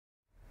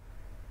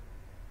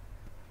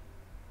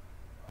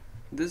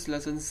This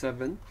lesson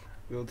 7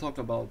 will talk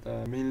about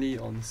mainly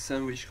on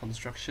sandwich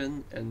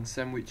construction and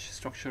sandwich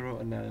structural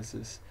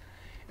analysis.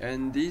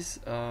 And this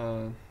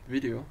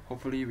video,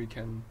 hopefully we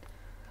can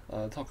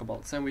talk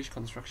about sandwich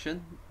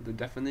construction, the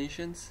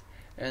definitions,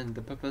 and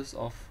the purpose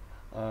of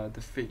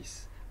the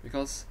face,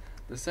 because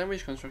the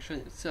sandwich construction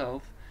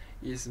itself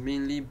is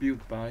mainly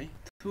built by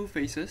two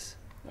faces.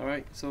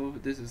 Alright, so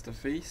this is the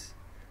face,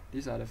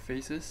 these are the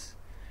faces,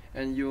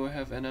 and you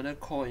have another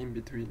core in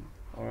between.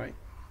 Alright,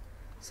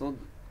 so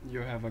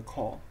you have a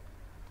core.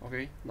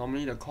 Okay,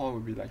 normally the core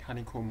will be like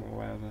honeycomb or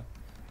whatever.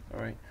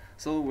 Alright,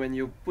 so when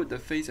you put the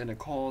face and the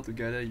core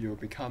together, you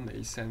become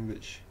a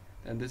sandwich,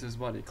 and this is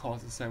what it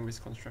calls the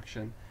sandwich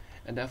construction.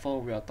 And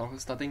therefore we are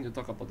starting to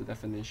talk about the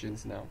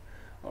definitions now.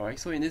 Alright,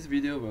 so in this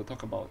video we'll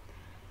talk about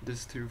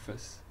these two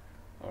first.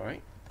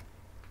 Alright,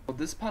 so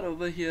this part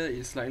over here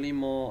is slightly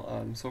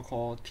more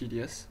so-called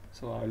tedious,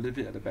 so I'll leave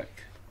it at the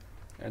back,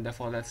 and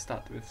therefore let's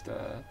start with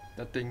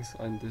the things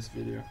on this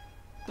video.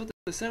 So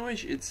the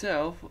sandwich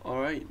itself,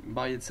 alright,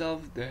 by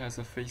itself there has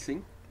a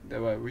facing,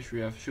 which we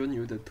have shown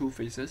you, the two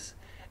faces,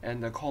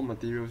 and the core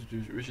material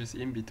which is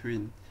in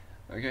between.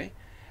 Okay,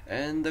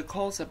 and the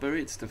core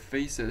separates the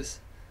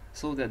faces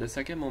so that the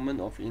second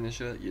moment of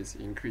inertia is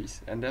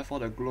increased, and therefore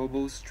the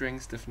global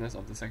strength stiffness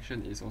of the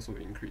section is also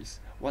increased.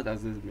 What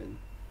does this mean?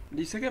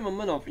 The second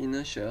moment of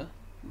inertia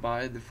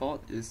by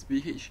default is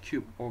BH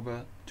cubed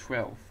over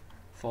 12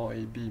 for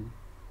a beam.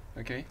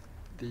 Okay,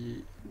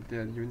 the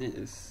unit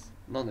is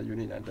not the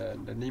unit,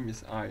 the name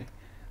is I.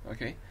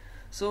 Okay,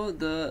 so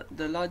the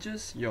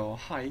largest your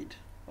height,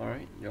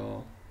 alright,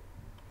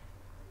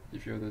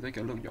 if you were to take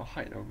a look, your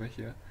height over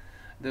here,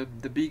 the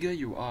bigger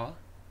you are,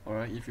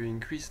 alright, if you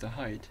increase the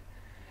height,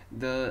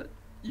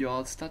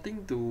 you're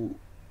starting to,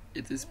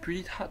 it is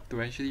pretty hard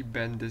to actually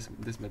bend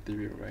this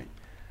material, right?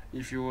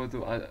 If you were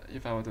to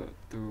if I were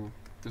to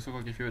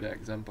so-called give you the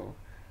example,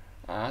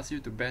 I ask you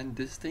to bend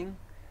this thing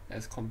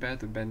as compared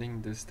to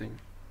bending this thing.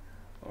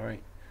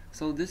 Alright,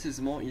 so this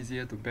is more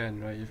easier to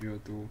bend, right? If you were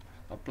to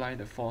apply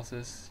the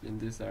forces in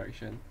this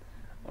direction,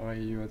 alright,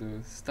 you were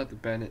to start to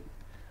bend it.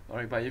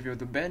 Alright, but if you were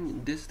to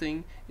bend this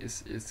thing,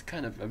 it's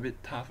kind of a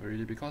bit tough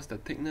already, because the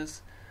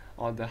thickness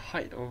or the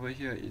height over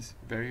here is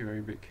very,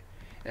 very big.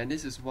 And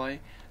this is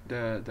why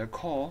the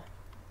core,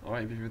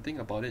 alright, if you think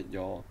about it,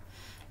 your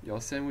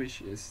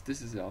sandwich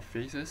this is your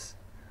faces,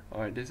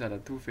 alright, these are the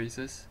two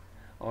faces,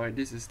 alright,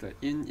 this is the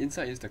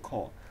inside is the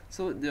core.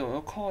 So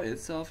your core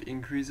itself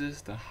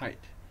increases the height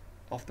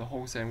of the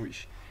whole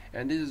sandwich,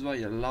 and this is why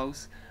it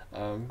allows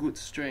good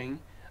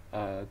strength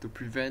to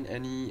prevent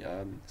any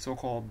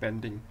so-called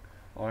bending,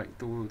 alright,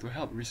 to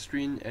help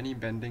restrain any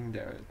bending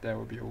that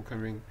will be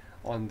occurring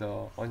on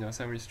your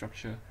sandwich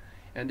structure.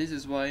 And this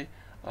is why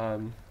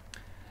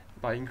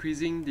by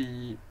increasing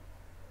the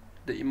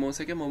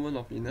second moment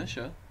of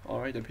inertia,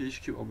 alright, the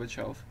pH cubed over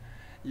 12,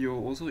 you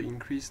also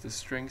increase the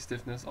strength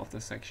stiffness of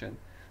the section.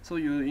 So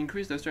you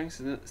increase the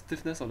strength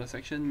stiffness of the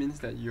section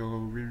means that you'll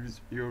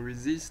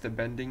resist the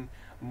bending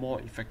more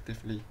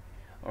effectively.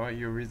 Alright,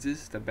 you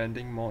resist the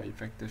bending more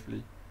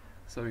effectively,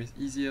 so it's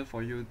easier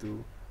for you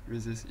to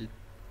resist it.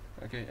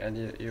 Okay, and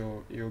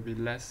it'll be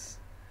less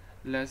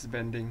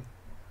bending.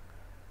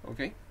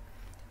 Okay,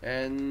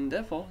 and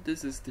therefore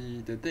this is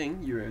the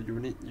thing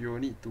you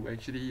need to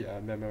actually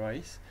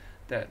memorize,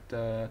 that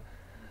the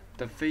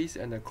face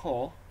and the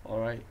core.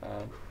 Alright,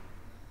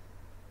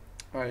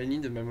 you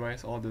need to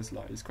memorize all this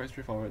lah. It's quite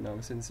straightforward now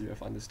since you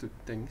have understood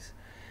things.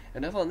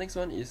 And therefore the next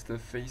one is the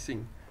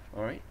facing.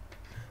 Alright,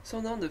 so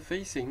now the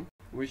facing,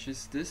 which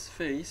is this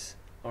face,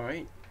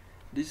 alright,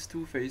 these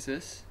two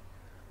faces,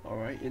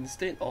 alright,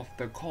 instead of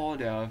the core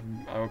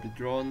I will be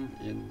drawn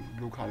in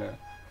blue color.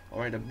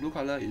 Alright, the blue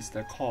color is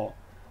the core.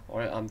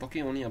 Alright, I'm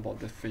talking only about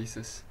the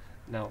faces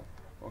now.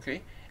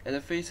 Okay, and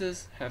the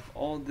faces have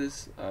all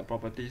these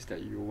properties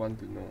that you want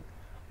to know.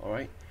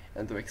 Alright,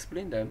 and to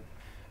explain them,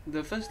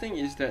 the first thing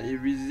is that it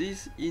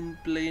resists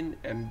in-plane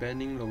and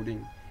bending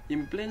loading.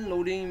 In-plane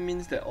loading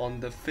means that on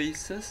the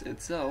faces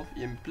itself,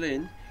 in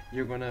plane,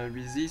 you're gonna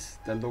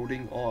resist the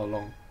loading all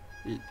along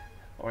it,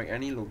 or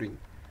any loading.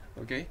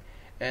 Okay,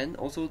 and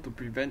also to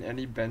prevent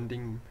any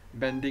bending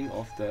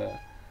of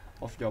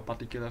your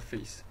particular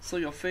face. So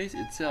your face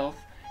itself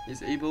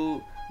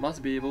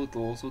must be able to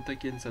also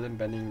take in certain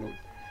bending load.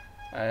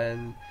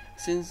 And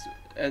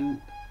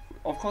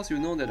of course you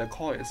know that the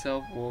core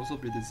itself will also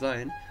be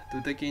designed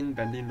to take in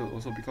bending load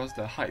also, because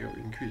the height will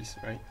increase,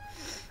 right?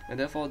 And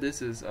therefore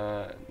this is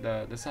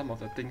the sum of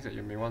the things that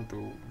you may want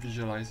to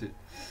visualize it.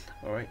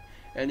 Alright,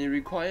 and it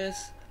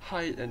requires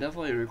height, and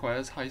therefore it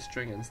requires high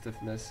strength and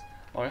stiffness.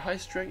 Or high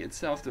strength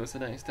itself to a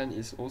certain extent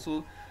is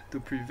also to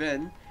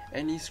prevent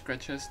any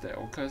scratches that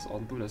occurs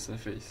onto the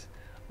surface.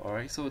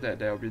 Alright, so that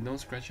there will be no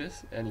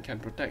scratches, and it can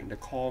protect the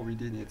core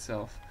within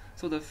itself.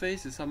 So the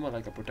face is somewhat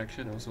like a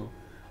protection also.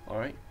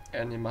 Alright,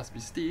 and it must be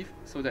stiff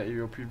so that it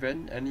will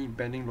prevent any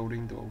bending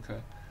loading to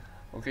occur.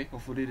 Okay,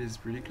 hopefully this is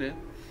pretty clear.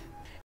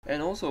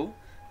 And also,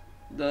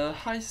 the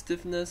high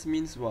stiffness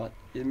means what?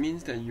 It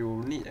means that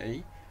you need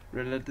a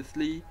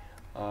relatively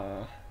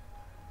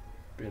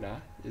Wait,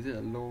 is it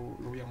a low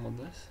young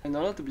modulus? In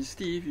order to be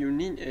stiff, you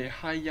need a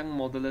high young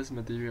modulus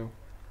material.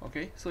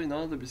 Okay, so in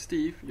order to be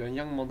stiff, your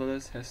young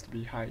modulus has to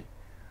be high.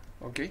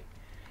 Okay,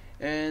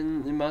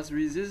 and it must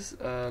resist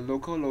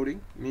local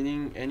loading,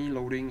 meaning any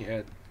loading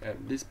at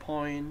this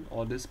point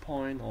or this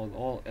point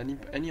or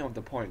any of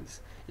the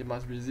points. It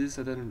must resist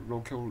certain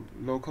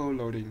local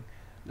loading.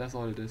 That's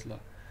all it is lah.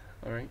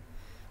 Alright,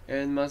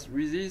 and must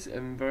resist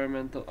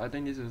environmental. I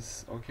think this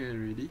is okay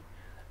already.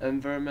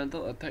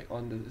 Environmental attack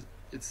on the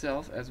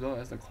itself as well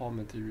as the core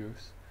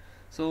materials.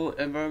 So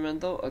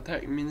environmental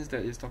attack means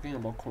that it's talking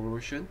about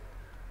corrosion.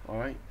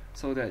 Alright,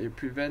 so that it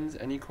prevents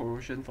any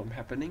corrosion from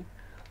happening.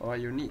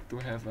 Alright, you need to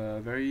have a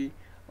very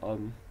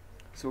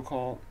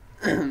so-called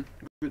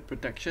good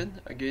protection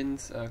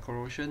against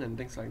corrosion and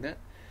things like that,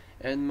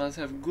 and must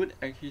have good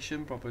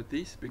adhesion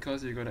properties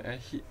because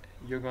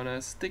you're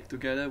gonna stick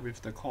together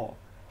with the core.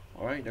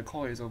 Alright, the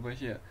core is over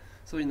here.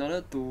 So in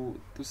order to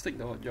stick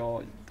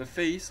the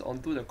face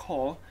onto the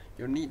core,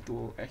 you need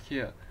to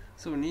adhere.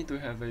 So you need to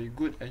have a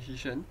good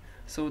adhesion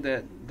so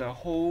that the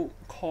whole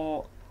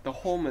core, the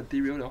whole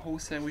material, the whole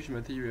sandwich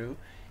material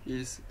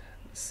is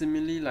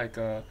similarly like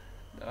a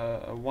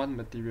one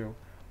material.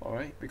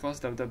 Alright, because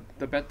the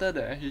better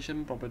the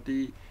adhesion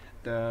property,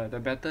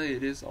 the better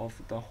it is of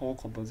the whole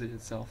composite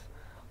itself.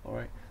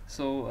 Alright,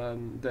 so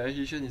the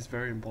adhesion is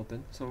very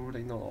important, so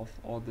take note of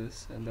all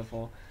this, and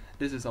therefore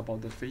this is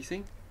about the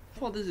facing.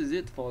 So this is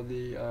it for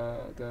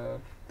the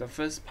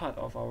first part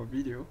of our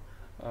video,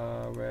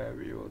 where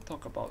we will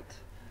talk about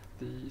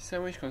the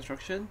sandwich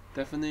construction,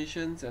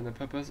 definitions, and the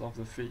purpose of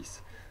the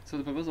face. So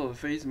the purpose of the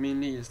face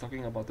mainly is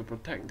talking about to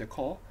protect the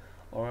core,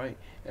 alright,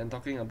 and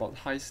talking about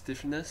high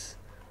stiffness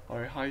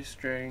or high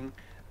strength,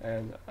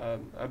 and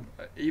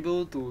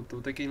able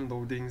to take in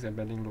loadings and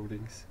bending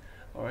loadings.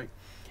 Alright,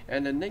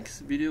 and the next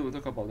video will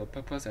talk about the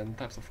purpose and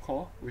types of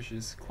core, which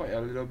is quite a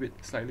little bit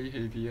slightly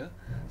heavier.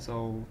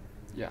 So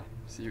yeah,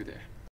 see you there.